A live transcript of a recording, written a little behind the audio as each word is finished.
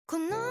こ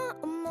の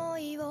思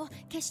いを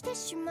消して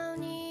しまう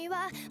に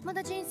はま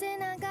だ人生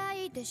長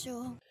いでし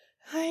ょう。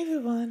 Hi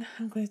everyone,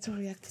 I'm going to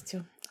react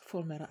to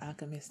Fullmetal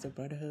Alchemist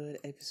Brotherhood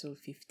episode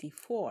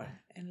 54.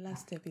 And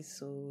last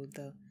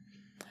episode,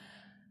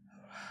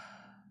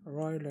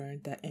 Roy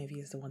learned that Envy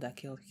is the one that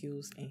killed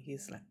Hughes, and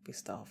he's like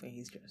pissed off and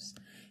he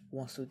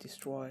wants to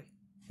destroy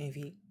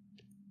Envy.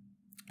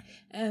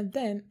 And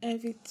then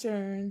Envy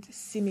turned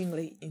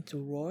seemingly into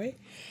Roy,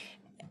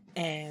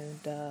 and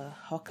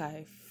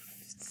Hawkeye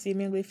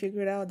seemingly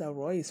figured out that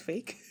Roy is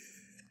fake.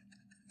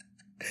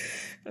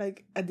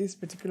 Like at this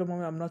particular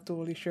moment, I'm not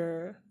totally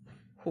sure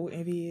who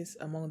Envy is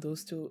among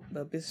those two,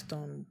 but based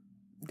on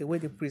the way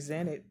they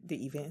presented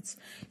the events,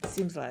 it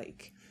seems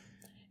like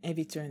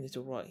Envy turned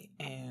into Roy,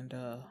 and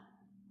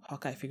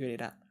Hawkeye figured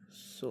it out.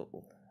 So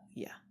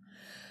yeah,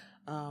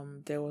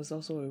 there was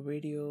also a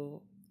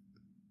radio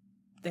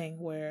thing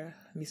where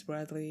Miss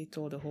Bradley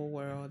told the whole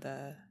world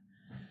that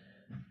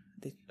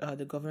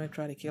the government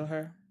tried to kill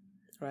her,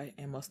 right?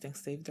 And Mustang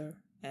saved her,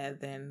 and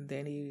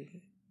then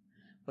he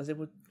was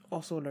able to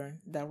also learn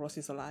that Ross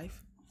is alive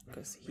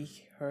because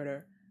he heard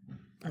her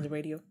on the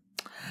radio.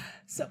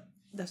 So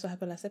that's what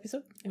happened last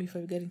episode. And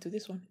before we get into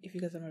this one, if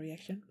you guys have a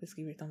reaction, please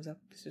give it a thumbs up,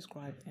 please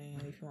subscribe,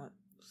 and if you want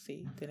to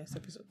see the next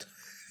episode,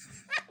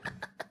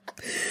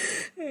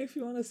 and if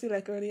you want to see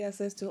like early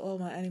access to all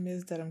my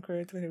animes that I'm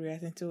currently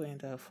reacting to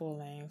and full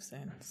lengths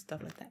and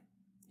stuff like that,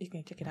 you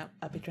can check it out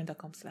at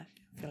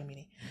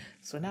patreon.com/FeelyMini.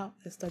 So now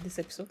let's start this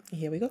episode.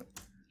 Here we go.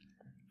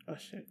 Oh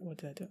shit, what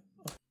did I do?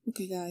 Oh.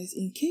 Okay guys,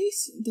 in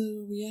case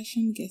the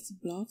reaction gets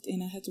blocked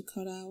and I had to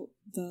cut out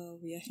the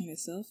reaction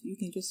itself, you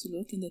can just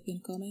look in the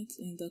pinned comment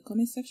in the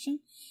comment section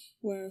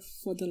where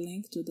for the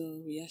link to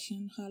the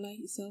reaction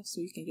highlight itself,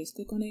 so you can just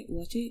click on it,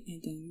 watch it,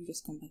 and then you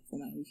just come back for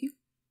my review.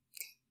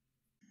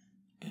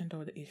 End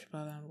of the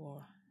Ishbalan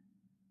War.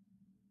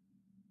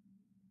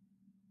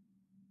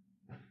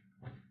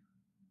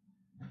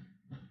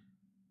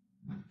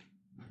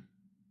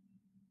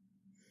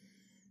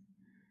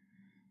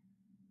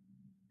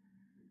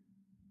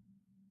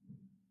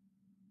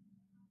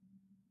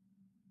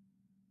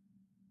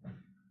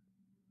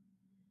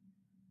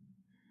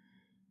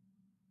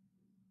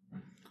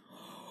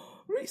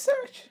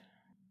 Research.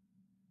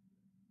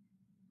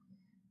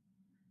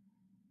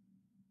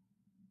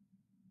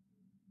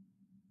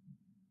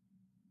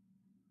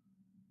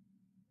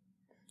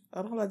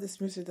 I don't like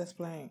this music that's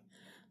playing.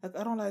 Like,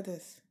 I don't like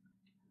this.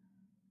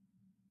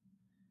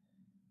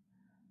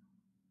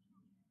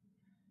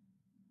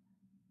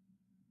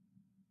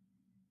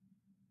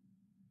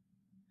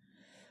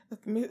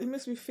 Like, it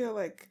makes me feel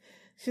like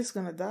she's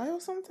gonna die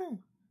or something.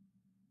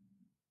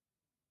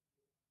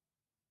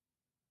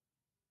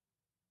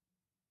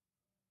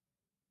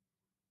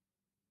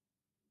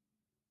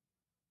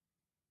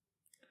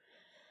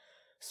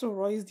 So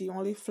Roy is the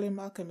only flame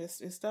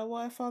alchemist. Is that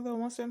why Father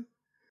wants him?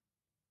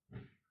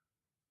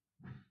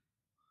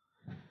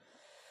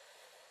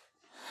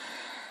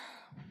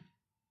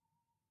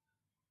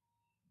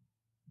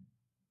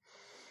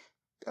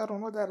 I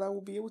don't know that I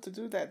will be able to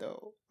do that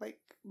though. Like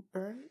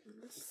burn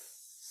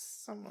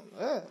someone.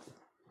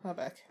 My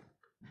back.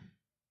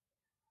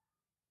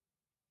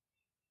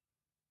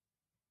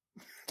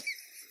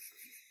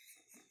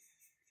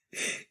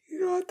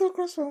 You know what thought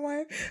crossed my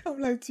mind? I'm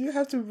like, do you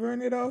have to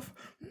burn it off?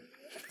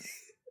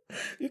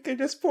 You can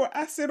just pour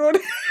acid on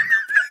it.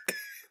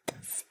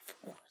 That's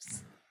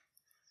worse.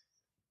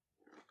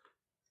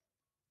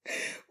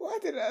 Why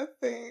did I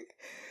think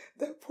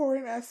that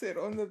pouring acid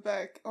on the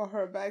back or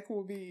her back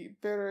will be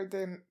better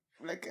than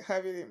like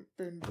having it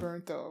been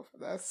burnt off?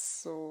 That's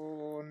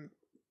so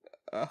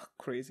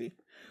crazy.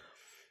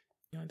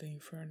 Beyond the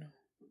Inferno.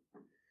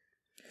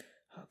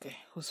 Okay,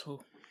 who's who?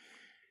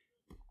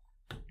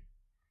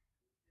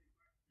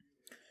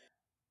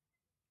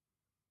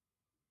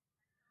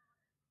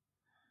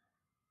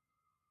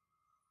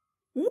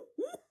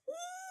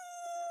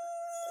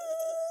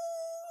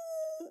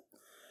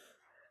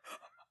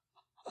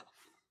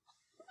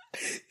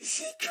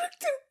 She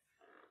tricked him.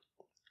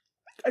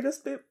 I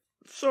just did.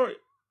 Sorry.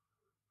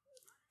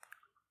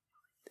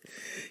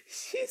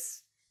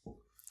 She's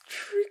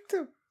tricked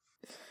him.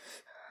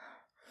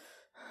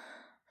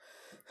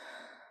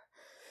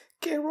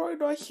 Can Roy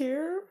not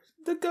hear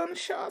the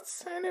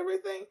gunshots and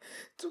everything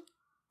to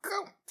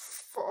come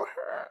for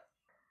her?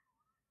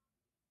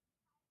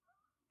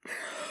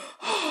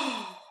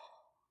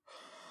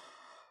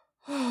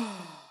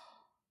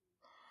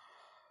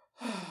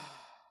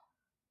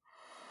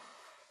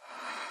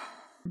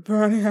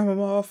 Burn him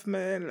off,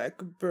 man. Like,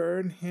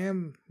 burn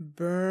him.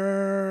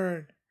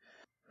 Burn.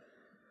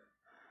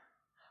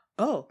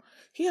 Oh,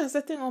 he has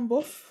that thing on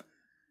both.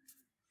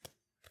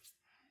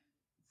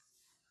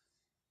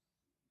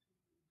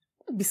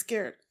 I'd be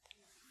scared.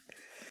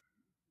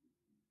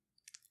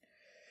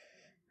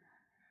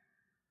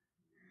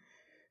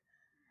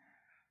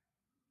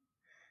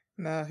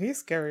 Nah, he's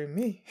scaring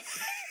me.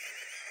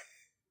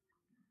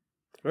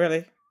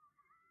 Really?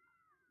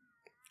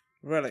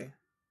 Really?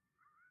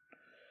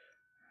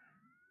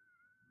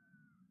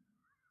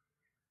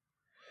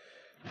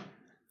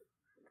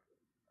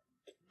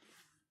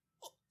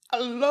 I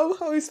love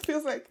how it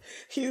feels like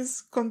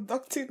he's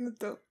conducting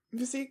the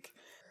music.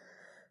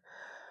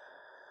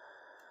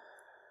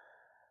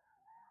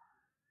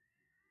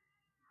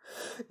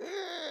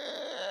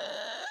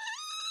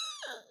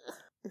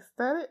 Is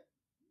that it?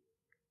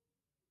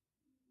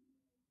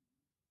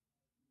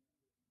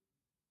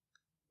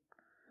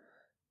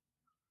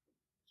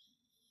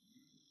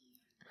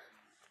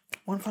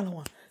 One final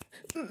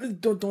one.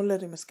 Don't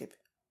let him escape.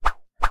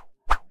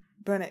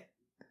 Burn it.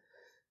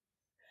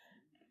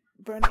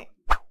 Burn it.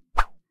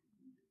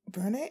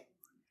 Burn it.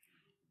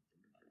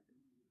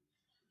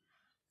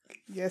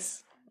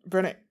 Yes.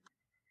 Burn it.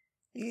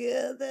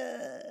 Yeah,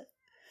 there.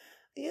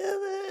 Yeah,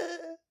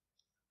 there.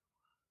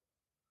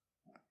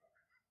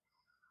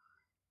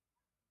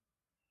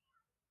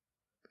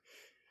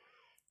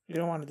 You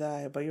don't want to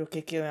die, but you're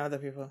okay killing other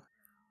people.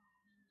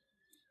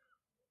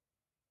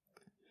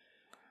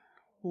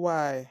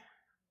 Why?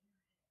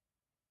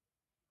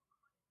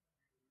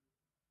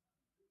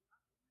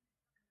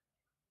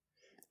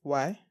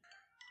 Why?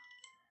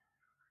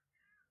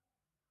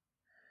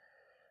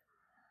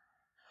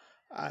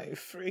 Are you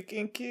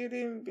freaking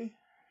kidding me?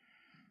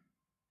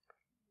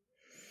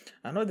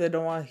 I know they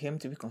don't want him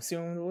to be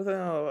consumed.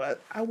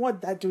 I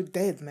want that dude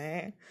dead,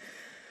 man.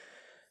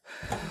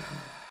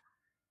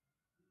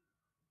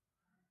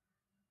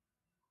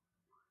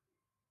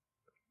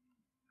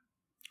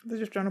 They're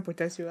just trying to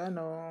protect you. I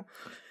know.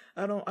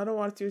 I don't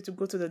want you to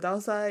go to the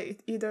downside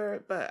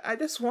either, but I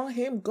just want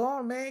him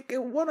gone, man.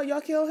 Can one of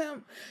y'all kill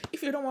him?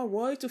 If you don't want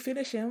Roy to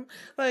finish him,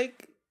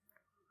 like,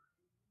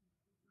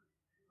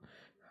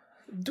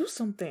 do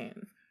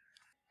something.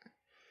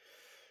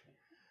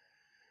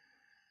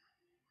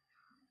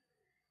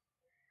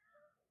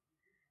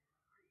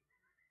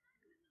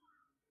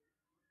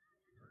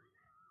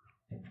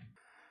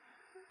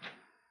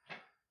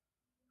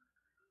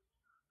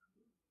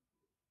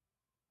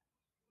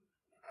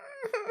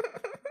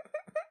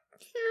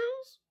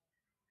 Hughes.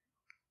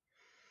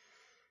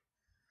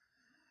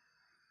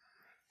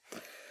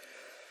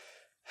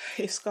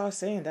 If Scar's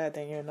saying that,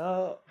 then you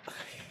know.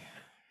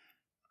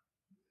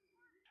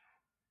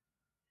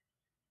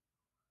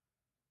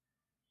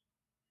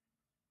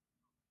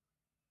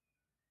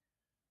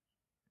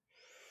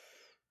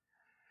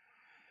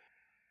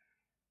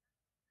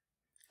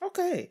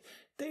 Okay,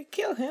 they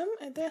kill him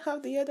and then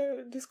have the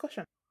other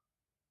discussion.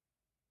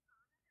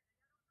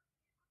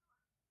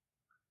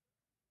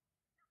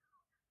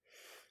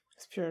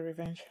 It's pure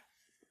revenge.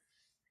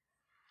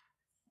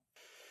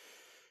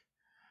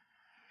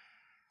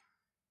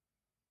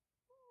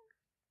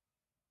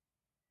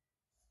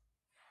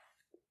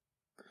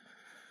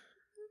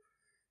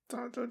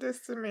 Don't do this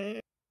to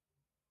me.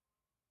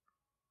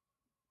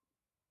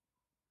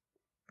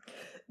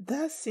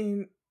 That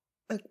scene,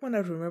 like when I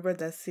remember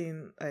that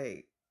scene,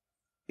 like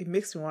it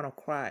makes me want to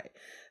cry.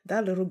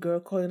 That little girl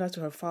calling out to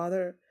her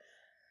father.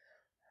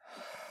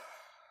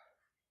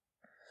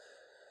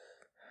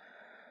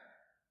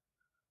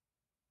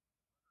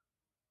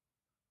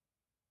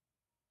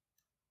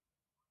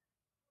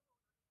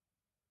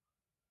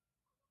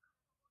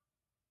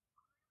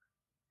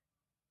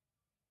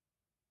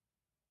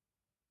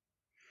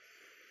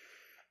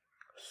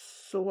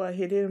 So what?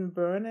 He didn't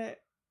burn it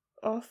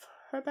off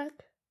her back?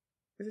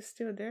 Is it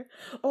still there?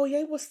 Oh yeah,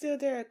 it was still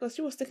there because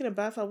she was taking a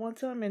bath at one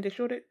time and they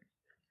showed it.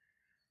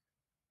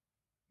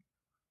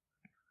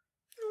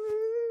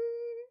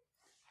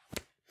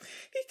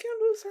 He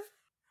can't lose her.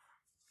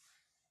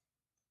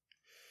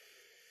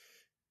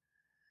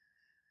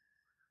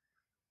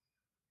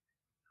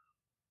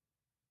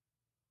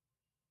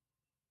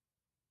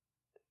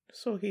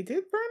 So he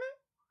did burn it?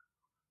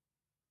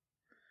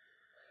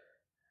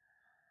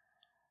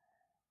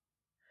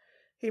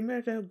 He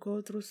made her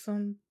go through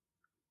something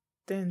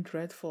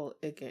dreadful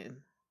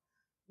again.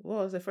 What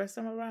was the first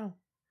time around?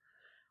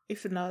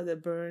 If not the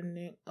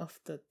burning of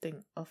the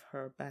thing off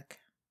her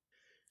back.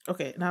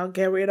 Okay, now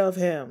get rid of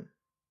him.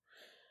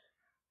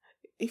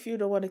 If you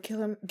don't want to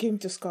kill him, give him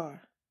to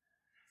Scar.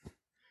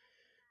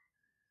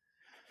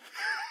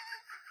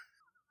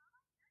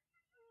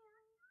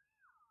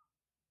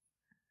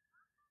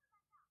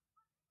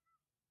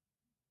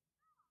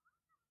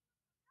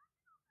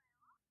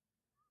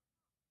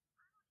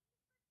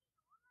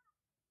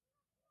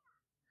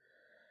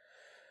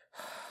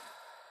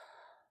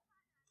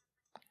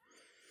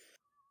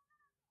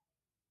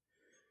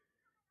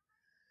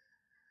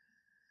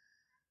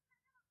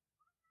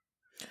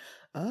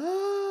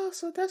 Oh,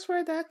 so that's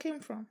where that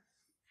came from.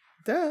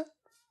 Duh.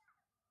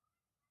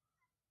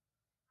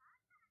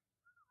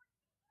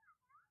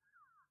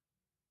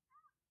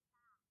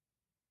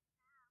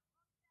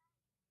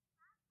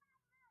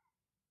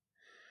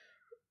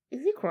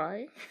 Is he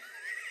crying?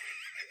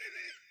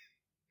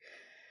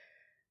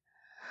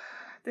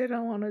 They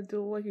don't want to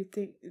do what you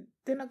think.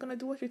 They're not going to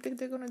do what you think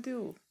they're going to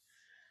do.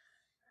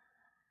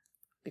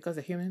 Because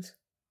they're humans.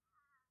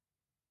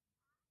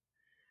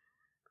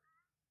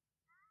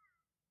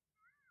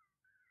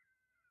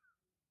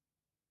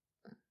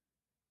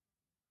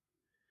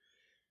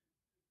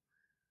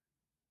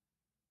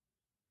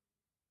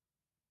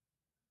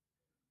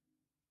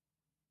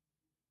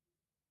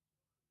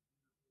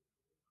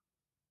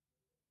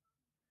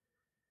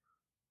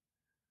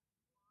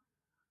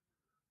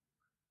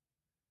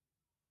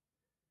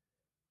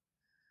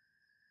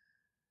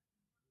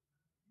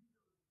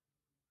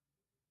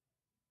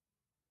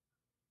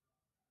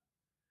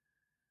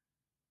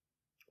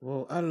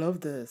 Whoa, I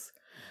love this.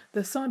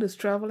 The sound is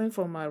traveling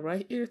from my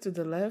right ear to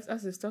the left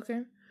as it's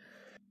talking.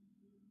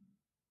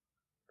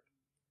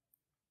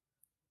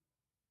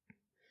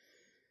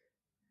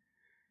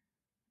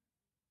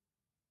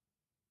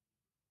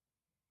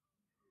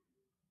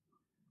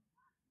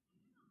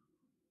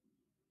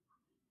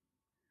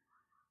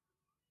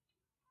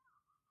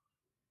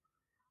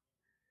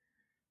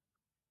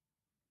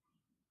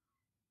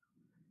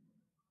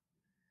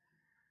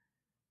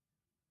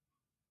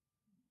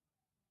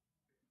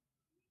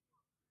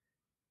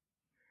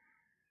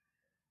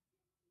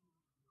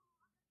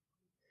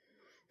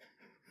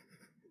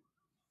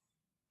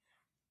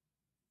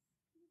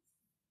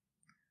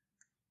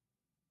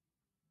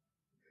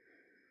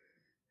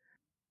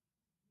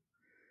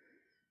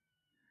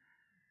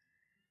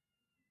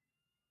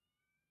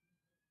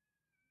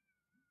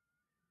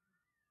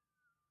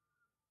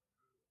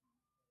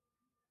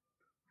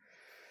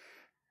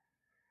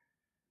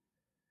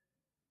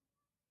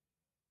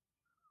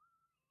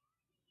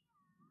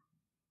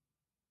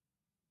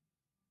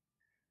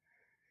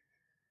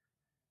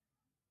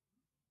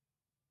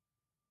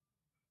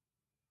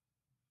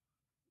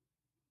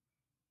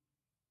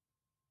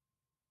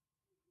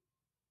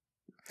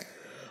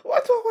 Why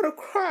do I want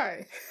to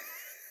cry?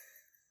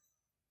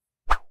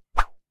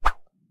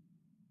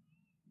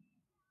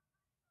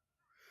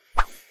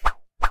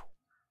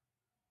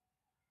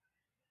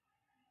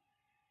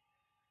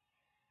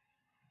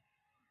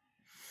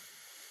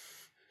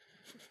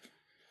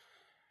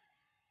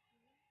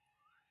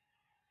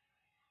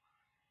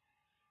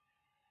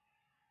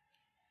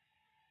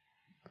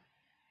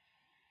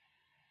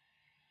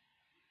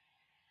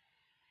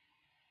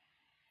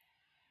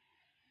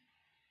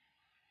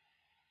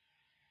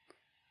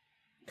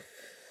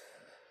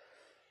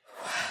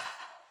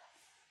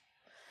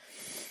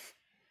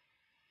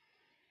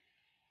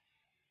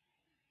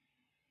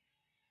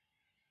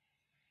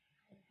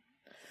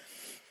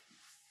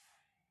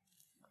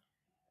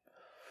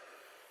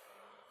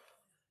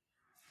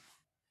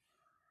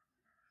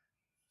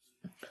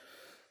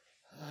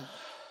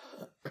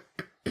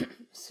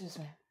 Excuse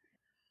me.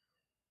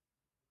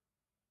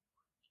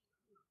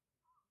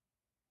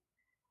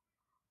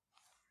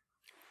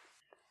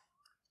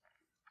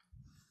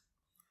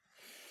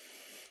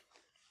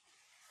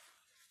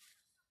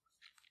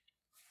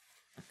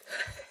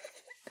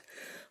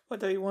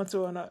 Whether you want to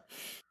or not.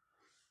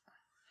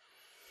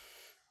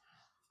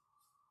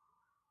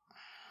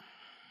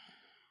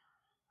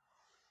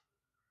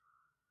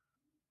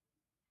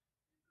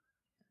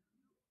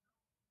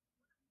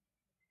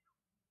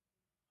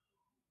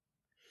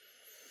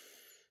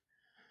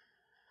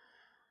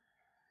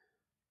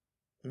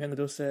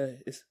 Mengdo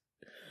said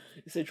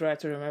it's a try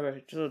to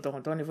remember. Just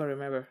don't even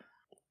remember.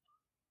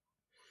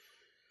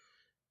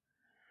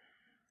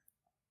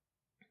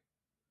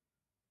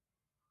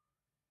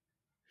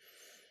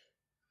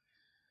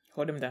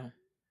 Hold him down.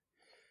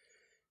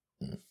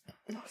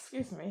 Oh,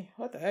 excuse me.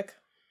 What the heck?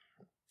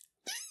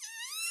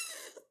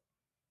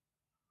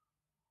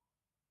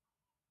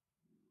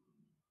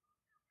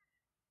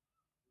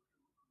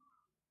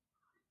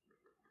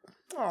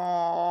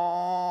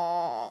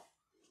 Aww.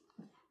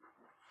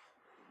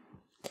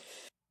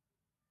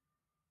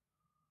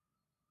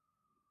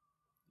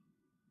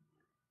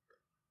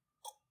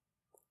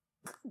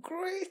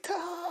 Greater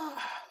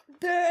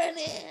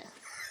burning.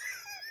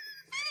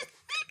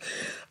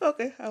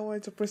 Okay, I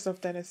wanted to play some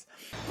tennis.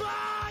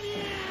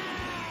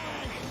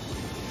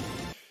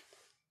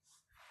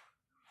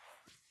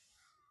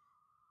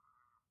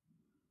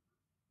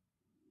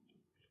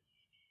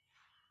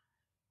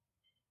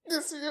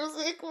 This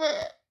music,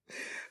 man.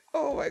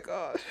 Oh my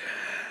gosh.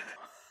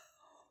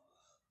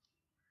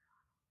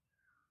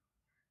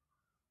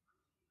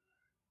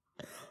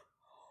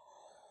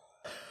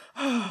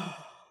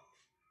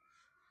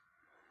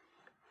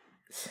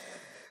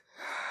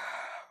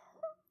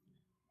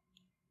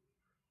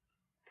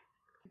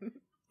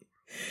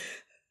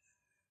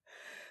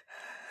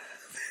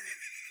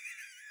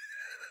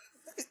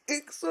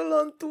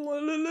 Excelente,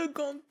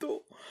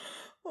 eleganto.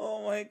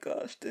 Oh my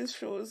gosh, this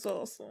show is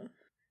awesome.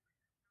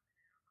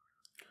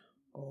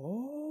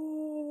 Oh.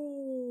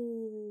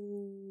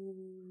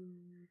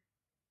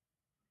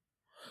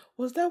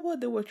 Was that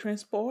what they were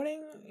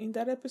transporting in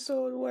that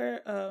episode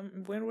where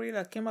when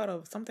Rita came out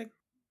of something?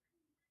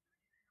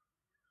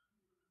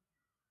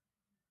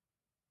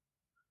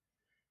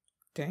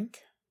 Tank?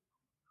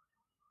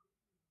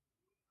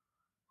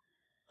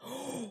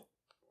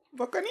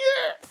 Buccaneer!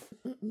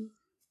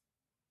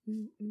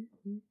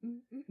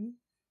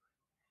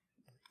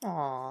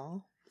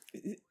 Aww.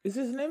 Is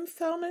his name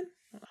Salmon?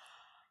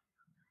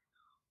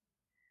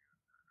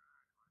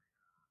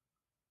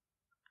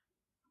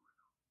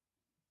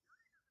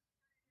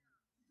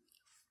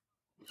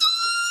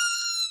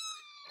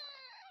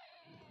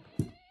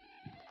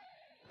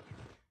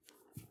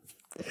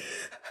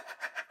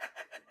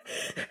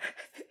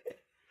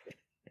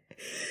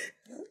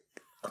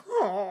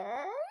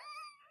 Aww.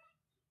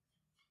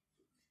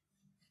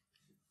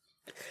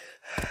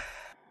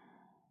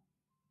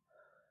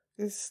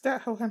 Is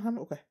that how can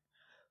okay?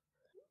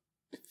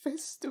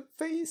 face to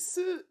face.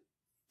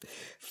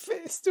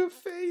 Face to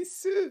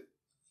face.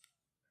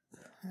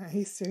 And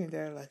he's sitting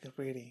there like a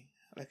pretty,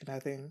 like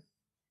nothing.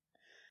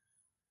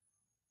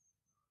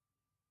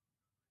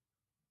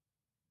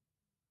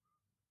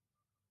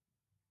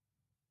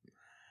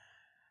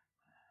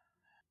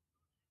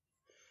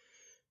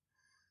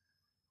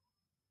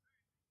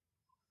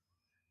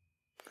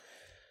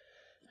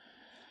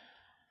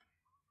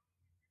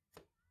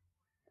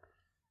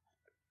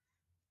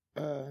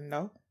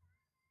 No.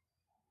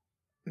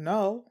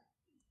 No.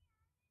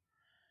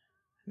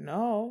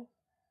 No.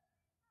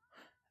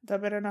 That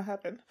better not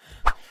happen.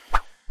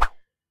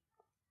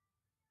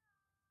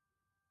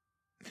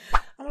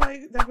 I'm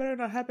like, that better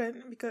not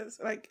happen because,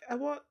 like, I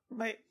want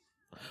my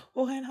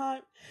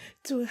Hohenheim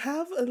to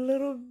have a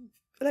little,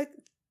 like,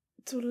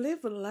 to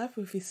live a life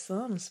with his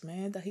sons,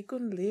 man, that he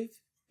couldn't live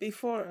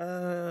before.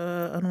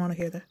 I don't want to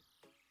hear that.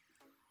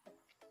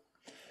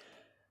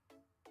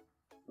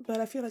 But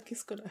I feel like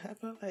it's gonna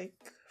happen. Like,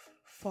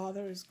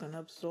 father is gonna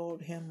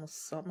absorb him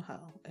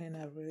somehow, and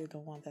I really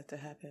don't want that to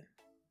happen.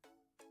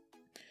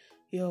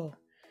 Yo,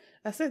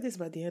 I said this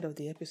by the end of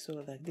the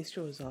episode. Like, this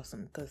show is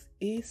awesome because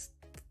it's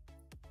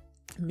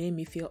made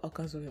me feel all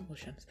kinds of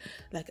emotions.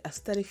 Like, I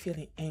started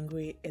feeling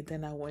angry, and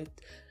then I went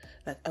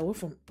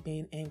from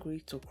being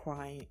angry to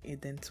crying,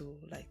 and then to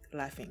like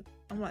laughing.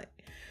 I'm like,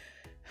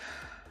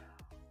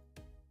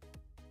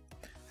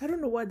 I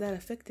don't know why that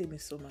affected me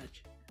so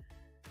much.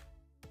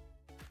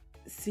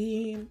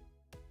 Seeing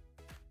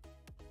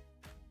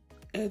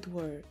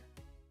Edward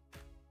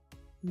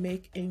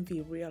make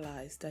Envy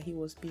realize that he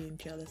was being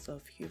jealous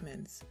of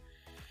humans,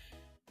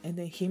 and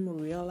then him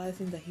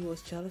realizing that he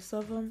was jealous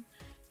of him,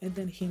 and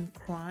then him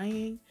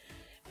crying,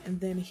 and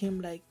then him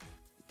like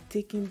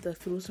taking the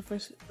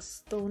philosopher's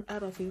stone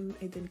out of him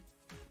and then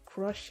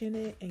crushing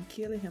it and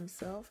killing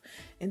himself,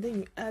 and then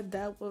you add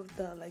that with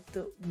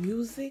the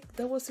music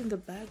that was in the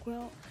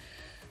background.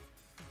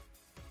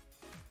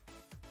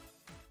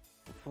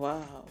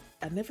 Wow,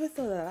 I never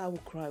thought that I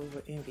would cry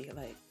over Envy.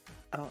 Like,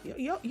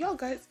 you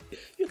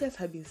guys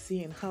have been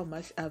seeing how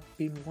much I've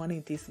been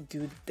wanting this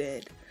dude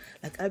dead.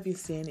 Like, I've been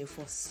saying it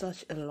for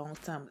such a long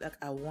time. Like,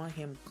 I want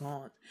him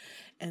gone.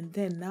 And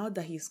then now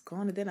that he's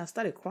gone, and then I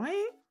started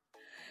crying.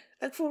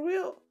 Like, for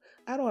real,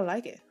 I don't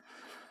like it.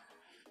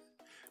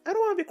 I don't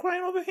want to be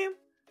crying over him.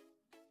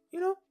 You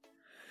know?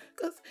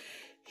 Because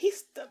he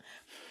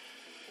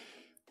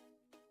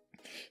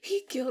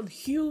killed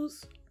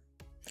Hughes,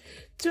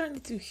 turned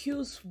into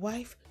Hughes'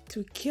 wife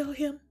to kill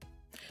him,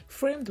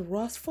 framed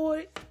Ross for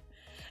it,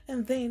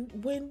 and then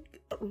when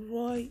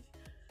Roy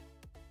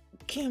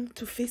came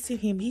to facing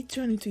him, he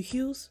turned into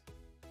Hughes.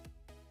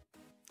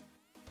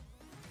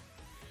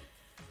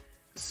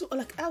 So,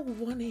 like, I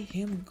wanted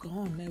him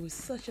gone, man, with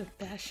such a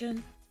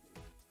passion.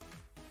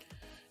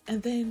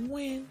 And then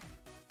when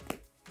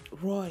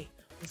Roy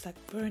was like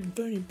burning,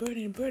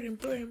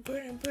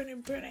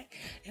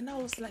 and I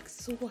was like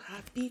so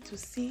happy to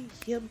see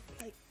him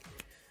like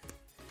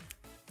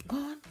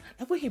gone.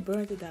 Like when he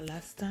burned it that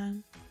last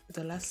time,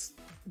 the last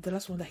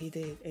one that he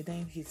did, and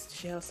then his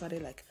shell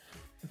started like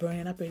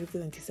burning up and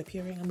everything and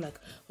disappearing. I'm like,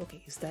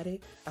 okay, is that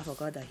it? I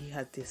forgot that he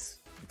had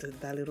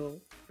that little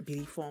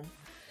bitty form.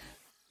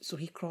 So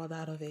he crawled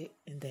out of it,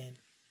 and then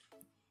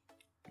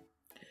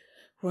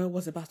Roy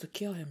was about to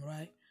kill him,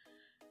 right?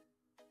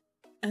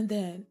 And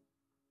then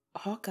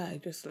Hawkeye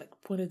just like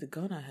pointed the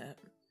gun at him,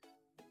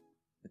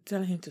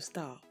 telling him to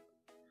stop.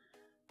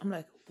 I'm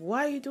like,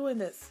 why are you doing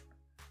this?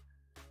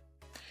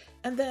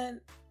 And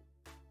then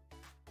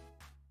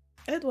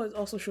Edward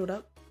also showed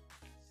up.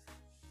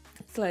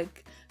 It's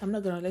like, I'm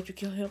not gonna let you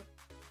kill him.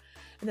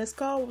 And then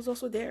Scar was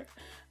also there.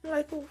 I'm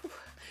like, oh,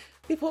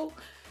 people,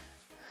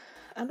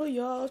 I know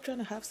y'all trying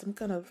to have some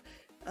kind of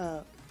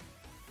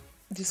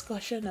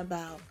discussion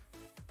about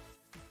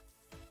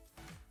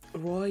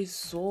Roy's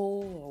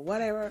soul or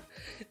whatever,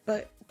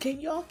 but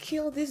can y'all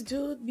kill this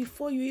dude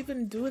before you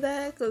even do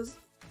that? Because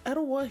I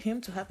don't want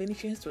him to have any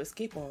chance to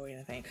escape or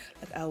anything.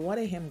 Like, I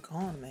wanted him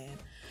gone, man.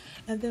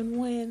 And then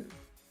when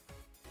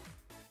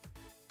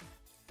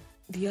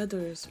the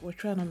others were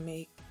trying to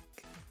make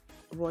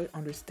Roy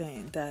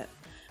understand that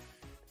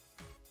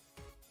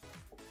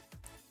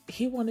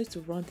he wanted to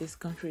run this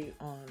country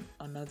on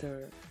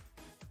another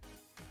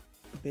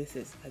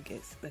basis, I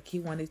guess. Like, he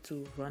wanted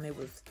to run it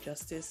with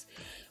justice,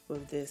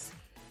 with this.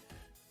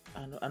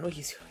 I know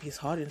his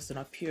heart is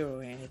not pure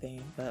or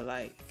anything, but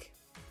like,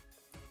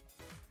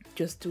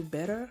 just do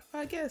better,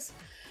 I guess.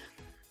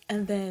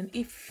 And then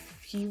if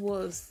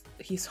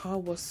his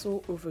heart was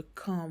so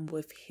overcome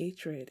with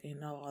hatred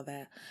and all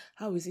that,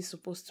 how is he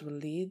supposed to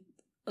lead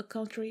a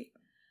country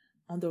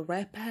on the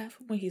right path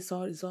when his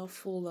heart is all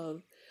full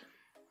of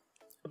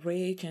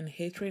rage and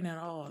hatred and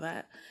all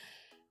that?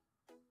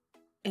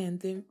 And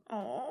then,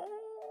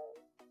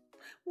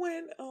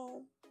 when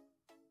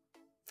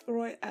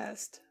Roy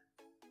asked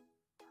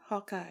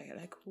Hawkeye,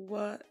 like,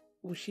 what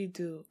would she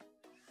do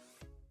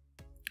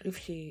if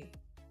she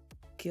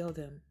killed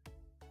him?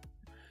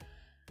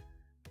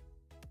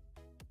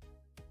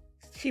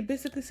 She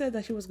basically said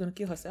that she was gonna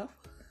kill herself,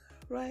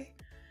 right?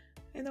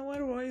 And then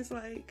when Roy is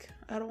like,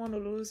 I don't want to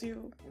lose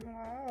you.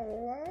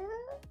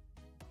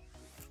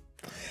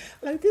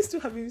 Like, these two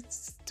have been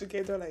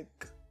together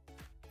like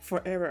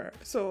forever.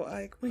 So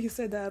like when he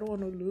said that I don't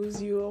want to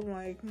lose you, I'm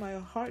like, my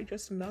heart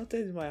just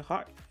melted in my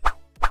heart.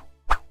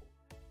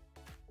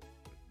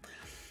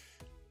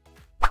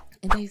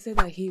 And then he said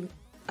that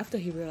after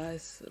he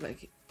realized,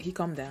 like, he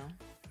calmed down,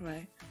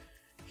 right?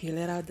 He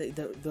let out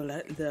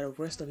the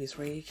rest of his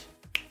rage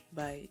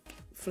by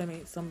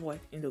flaming somewhere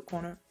in the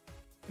corner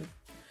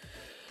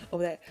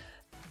over there.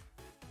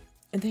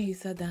 And then he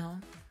sat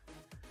down.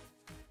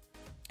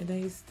 And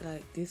then he's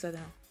like, did he sit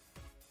down?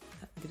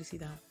 Did he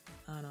sit down?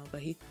 I don't know.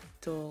 But he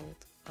told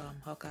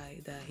Hawkeye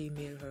that he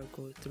made her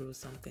go through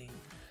something.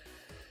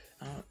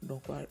 I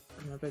don't quite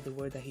remember the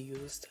word that he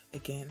used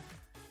again.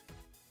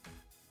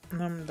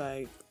 And I'm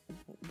like,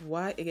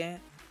 why again?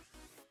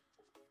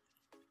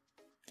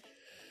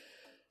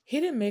 He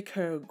didn't make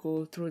her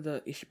go through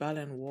the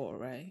Ishbalan War,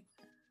 right?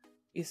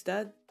 Is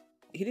that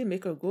he didn't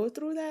make her go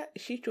through that?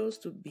 She chose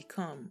to be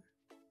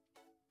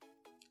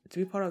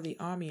part of the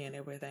army and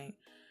everything.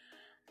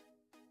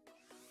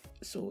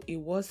 So it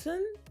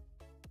wasn't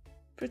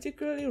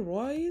particularly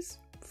Roy's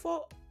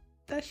fault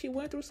that she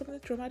went through something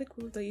traumatic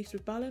with the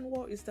Ishbalan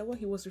War. Is that what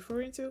he was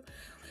referring to?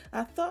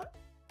 I thought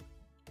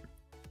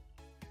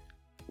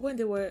when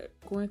they were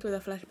going through the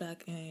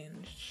flashback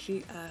and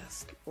she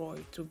asked Roy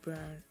to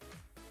burn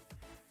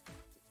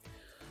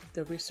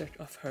the research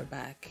of her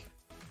back,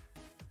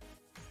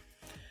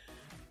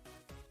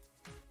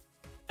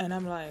 and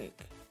I'm like,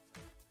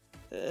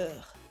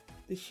 ugh,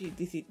 did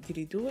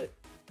he do it?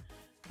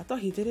 I thought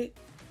he did it,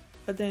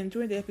 but then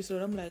during the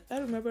episode, I'm like, I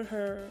remember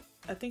her.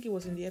 I think it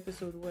was in the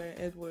episode where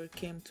Edward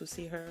came to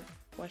see her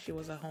while she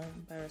was at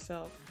home by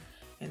herself,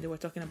 and they were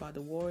talking about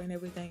the war and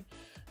everything.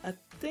 I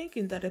think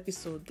in that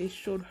episode they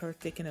showed her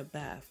taking a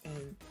bath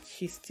and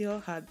she still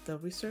had the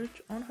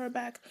research on her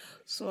back.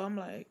 So I'm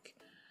like,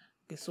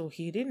 okay, so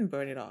he didn't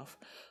burn it off.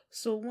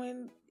 So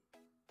when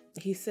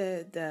he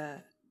said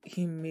that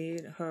he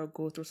made her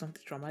go through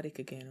something traumatic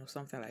again or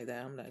something like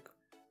that, I'm like,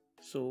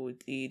 so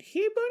did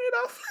he burn it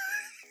off?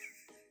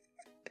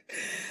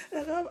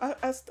 And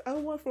I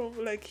went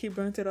from like he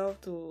burnt it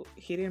off to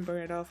he didn't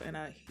burn it off, and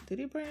did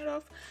he burn it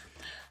off?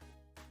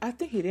 I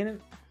think he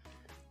didn't.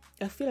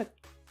 I feel like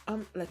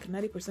I'm like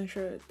 90%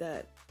 sure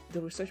that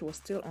the research was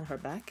still on her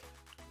back.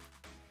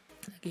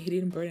 Like he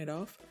didn't burn it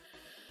off.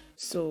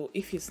 So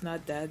if it's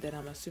not that, then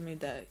I'm assuming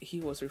that he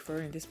was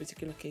referring in this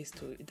particular case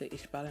to the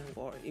Ishbalan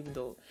War, even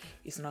though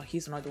he's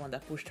not the one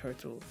that pushed her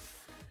to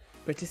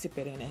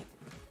participate in it.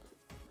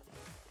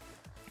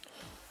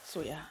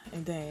 So yeah,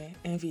 and then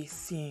Envy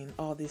seeing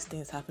all these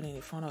things happening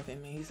in front of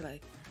him, and he's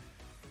like,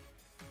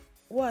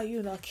 why are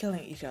you not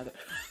killing each other?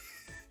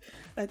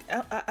 Like,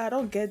 I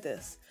don't get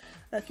this.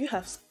 Like, you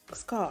have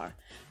Scar,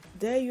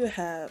 there you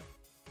have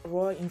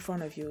Roy in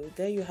front of you,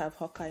 there you have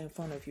Hawkeye in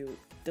front of you.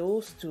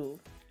 Those two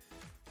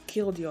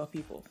killed your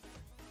people.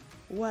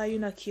 Why are you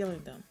not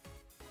killing them?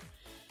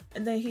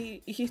 And then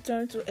he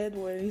turned to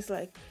Edward and he's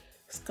like,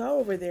 Scar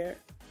over there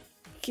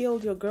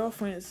killed your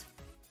girlfriend's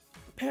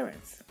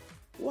parents.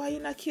 Why are you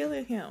not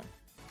killing him?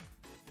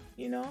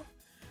 You know?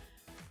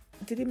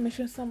 Did he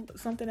mention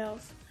something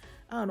else?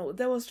 I don't know.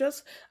 There was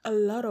just a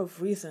lot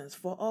of reasons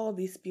for all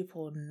these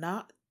people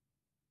not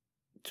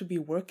to be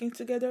working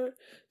together,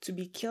 to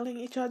be killing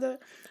each other.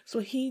 So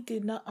he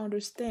did not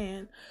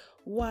understand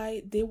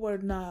why they were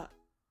not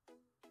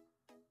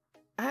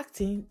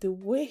acting the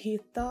way he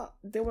thought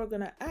they were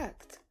gonna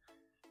act.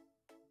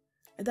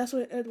 And that's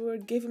why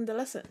Edward gave him the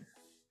lesson.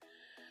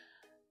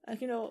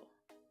 Like, you know,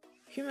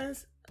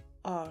 humans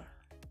are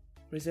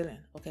resilient,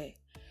 okay?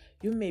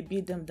 You may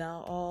beat them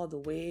down all the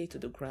way to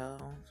the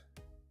ground,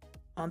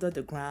 under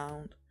the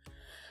ground,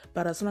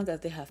 but as long as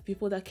they have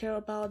people that care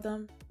about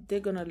them, they're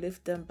gonna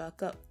lift them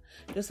back up.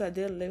 Just like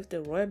they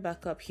lifted Roy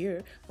back up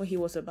here when he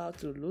was about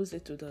to lose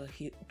it to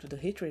the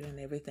hatred and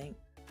everything.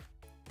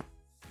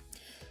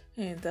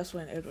 And that's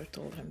when Edward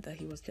told him that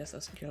he was just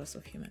as jealous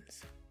of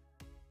humans.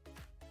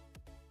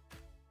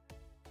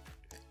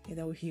 And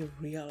then he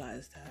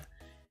realized that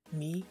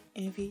me,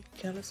 Envy,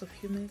 jealous of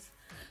humans.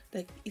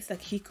 Like, it's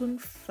like he couldn't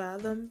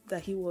fathom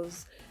that he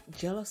was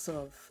jealous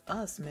of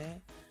us,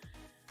 man.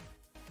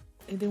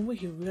 And then when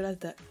he realized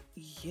that,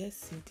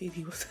 yes, indeed,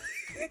 he was.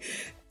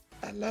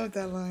 I love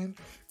that line.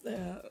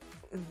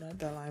 Not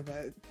that line,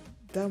 but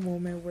that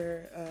moment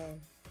where,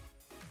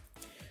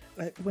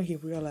 like, when he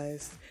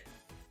realized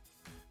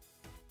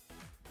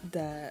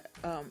that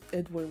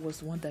Edward was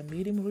the one that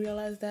made him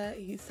realize that,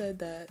 he said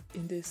that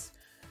in this.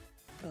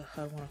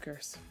 I don't want to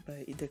curse, but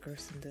he did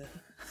curse in the.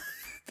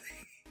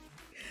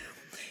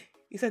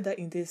 He said that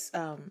in this.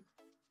 How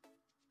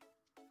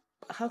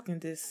can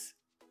this?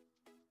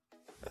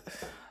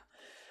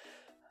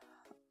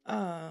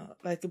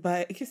 Like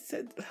by he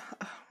said.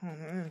 I'm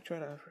gonna try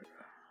to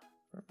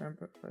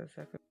remember for a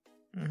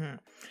second.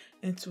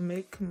 And to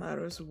make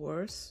matters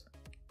worse,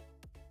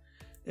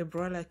 a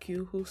bro like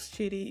you who's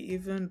shitty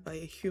even by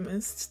a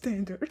human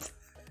standard.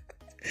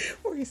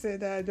 When he said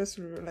that, I just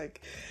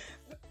like.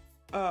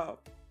 Sort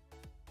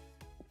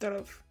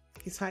of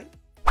his height.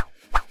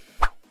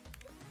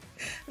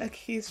 Like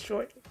he's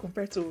short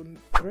compared to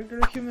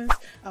regular humans.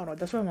 I don't know.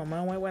 That's where my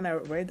mind went when I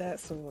read that.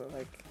 So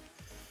like,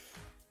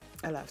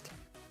 I laughed.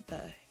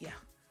 But yeah,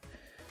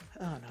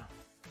 I don't know.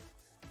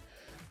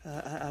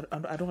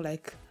 I don't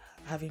like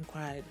having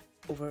cried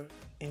over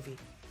envy.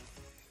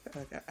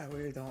 Like I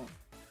really don't.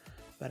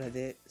 But I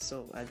did.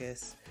 So I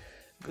guess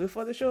good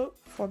for the show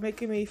for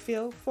making me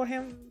feel for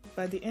him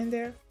by the end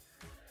there.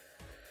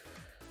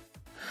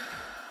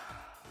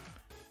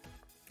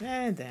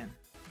 And then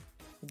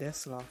there's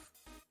Sloth.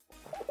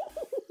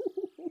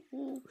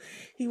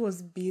 He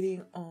was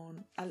beating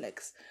on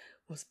Alex,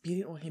 was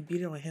beating on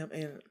him,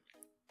 and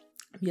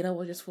Mira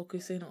was just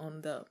focusing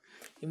on the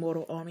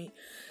Immortal Army.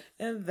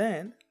 And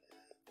then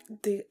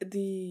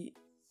the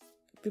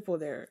people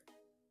there,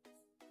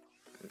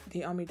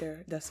 the army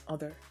there, that's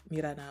other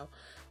Mira now,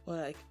 were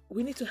like,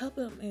 we need to help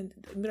him. And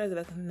Mira's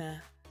like, nah,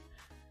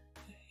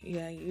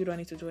 yeah, you don't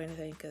need to do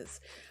anything, because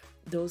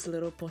those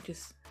little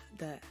punches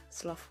that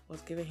Sloth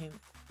was giving him,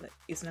 like,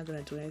 it's not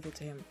gonna do anything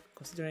to him,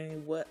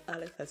 considering what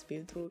Alex has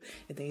been through.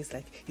 And then it's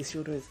like his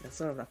shoulder is like,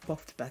 sort of like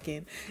puffed back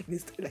in, and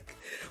he's like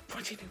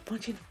punching,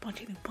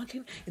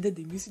 and then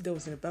the music that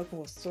was in the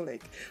background was so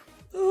like,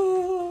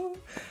 oh,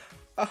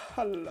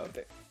 I loved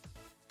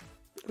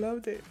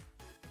it.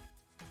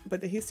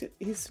 But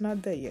he's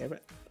not there yet,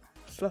 right?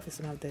 Sloth is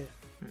not there.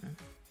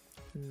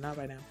 Not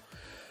right now.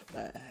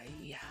 But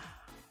yeah.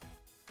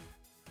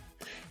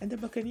 And the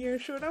Buccaneer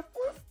showed up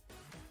with.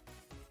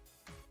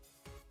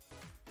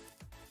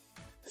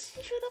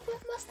 She showed up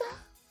with Master.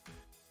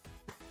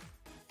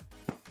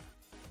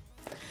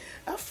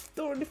 I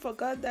totally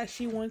forgot that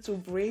she went to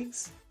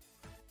Briggs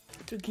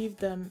to give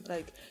them,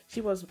 like,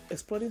 she was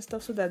exploding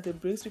stuff so that the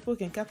Briggs people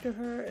can capture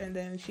her, and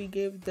then she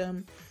gave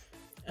them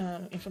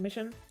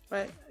information,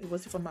 right? It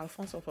was from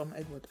Alphonse or from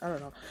Edward, I don't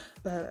know,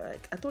 but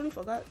like I totally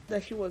forgot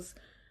that she was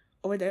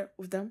over there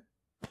with them.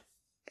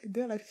 And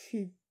then like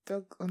she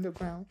dug on the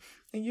ground,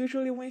 and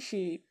usually when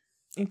she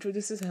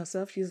introduces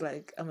herself, she's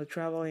like, I'm a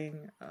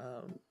traveling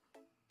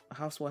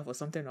housewife or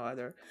something or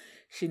other.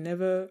 She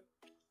never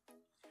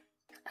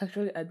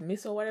actually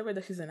admits or whatever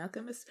that she's an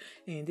alchemist.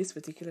 And in this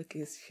particular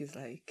case, she's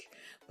like,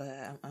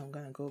 but I'm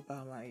gonna go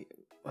by my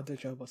other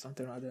job or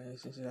something or other, and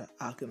she's an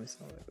alchemist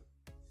or whatever.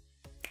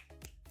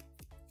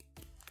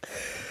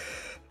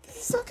 This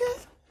is so good.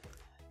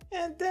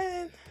 And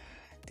then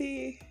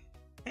the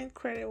end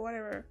credit,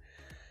 whatever,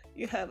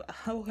 you have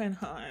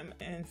Hohenheim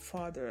and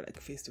Father like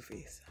face to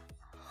face.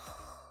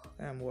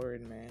 I'm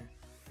worried, man.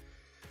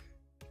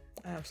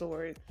 I'm so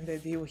worried. And then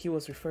he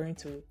was referring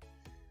to,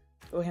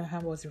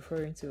 Hohenheim was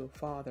referring to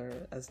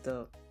Father as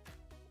the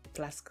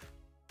flask,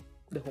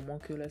 the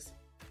homunculus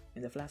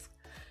in the flask.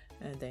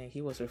 And then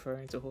he was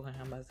referring to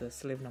Hohenheim as the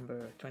slave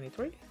number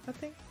 23, I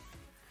think.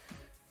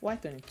 Why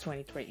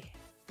 23?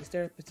 Is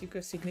there a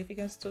particular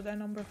significance to that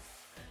number?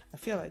 I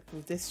feel like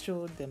with this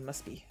show, there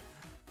must be.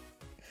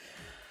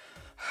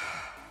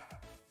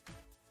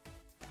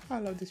 I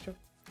love this show.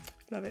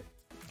 Love it.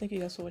 Thank you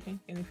guys for watching.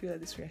 And if you like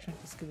this reaction,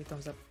 just give it a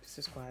thumbs up,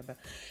 subscribe.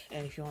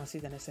 And if you want to see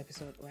the next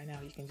episode right now,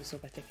 you can do so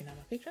by checking out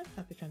my Patreon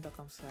at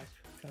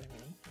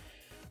patreon.com/FeelyMini.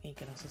 And you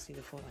can also see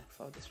the full length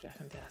for this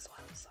reaction there as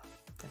well. So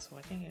thanks for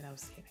watching, and I'll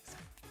see you next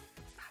time.